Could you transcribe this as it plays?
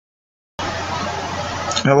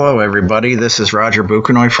Hello everybody, this is Roger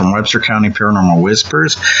Bouquenoy from Webster County Paranormal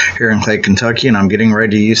Whispers here in Clay, Kentucky, and I'm getting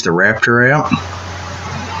ready to use the Raptor app.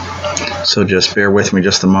 So just bear with me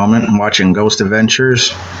just a moment. I'm watching Ghost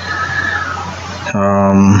Adventures.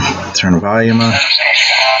 Turn the volume up.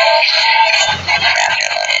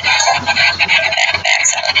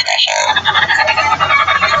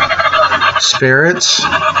 Spirits,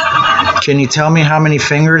 can you tell me how many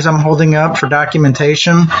fingers I'm holding up for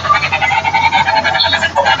documentation?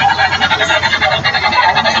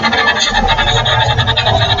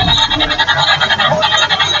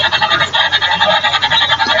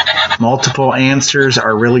 Multiple answers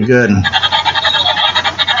are really good.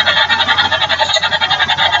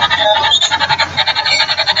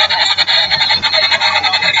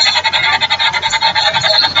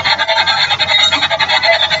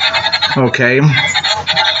 Okay.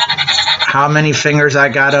 How many fingers I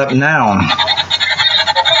got up now?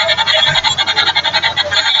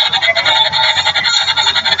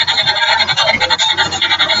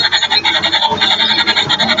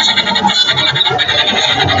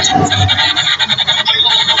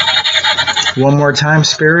 One more time,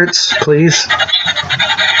 spirits, please.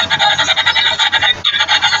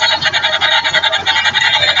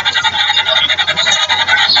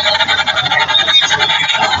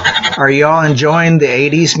 Are y'all enjoying the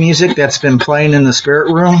 80s music that's been playing in the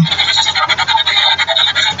spirit room?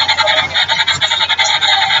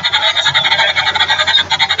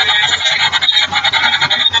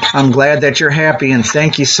 I'm glad that you're happy, and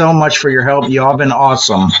thank you so much for your help. Y'all been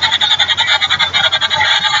awesome.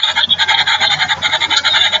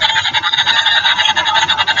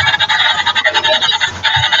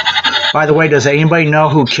 By the way, does anybody know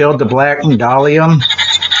who killed the Black Dahlia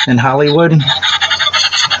in Hollywood?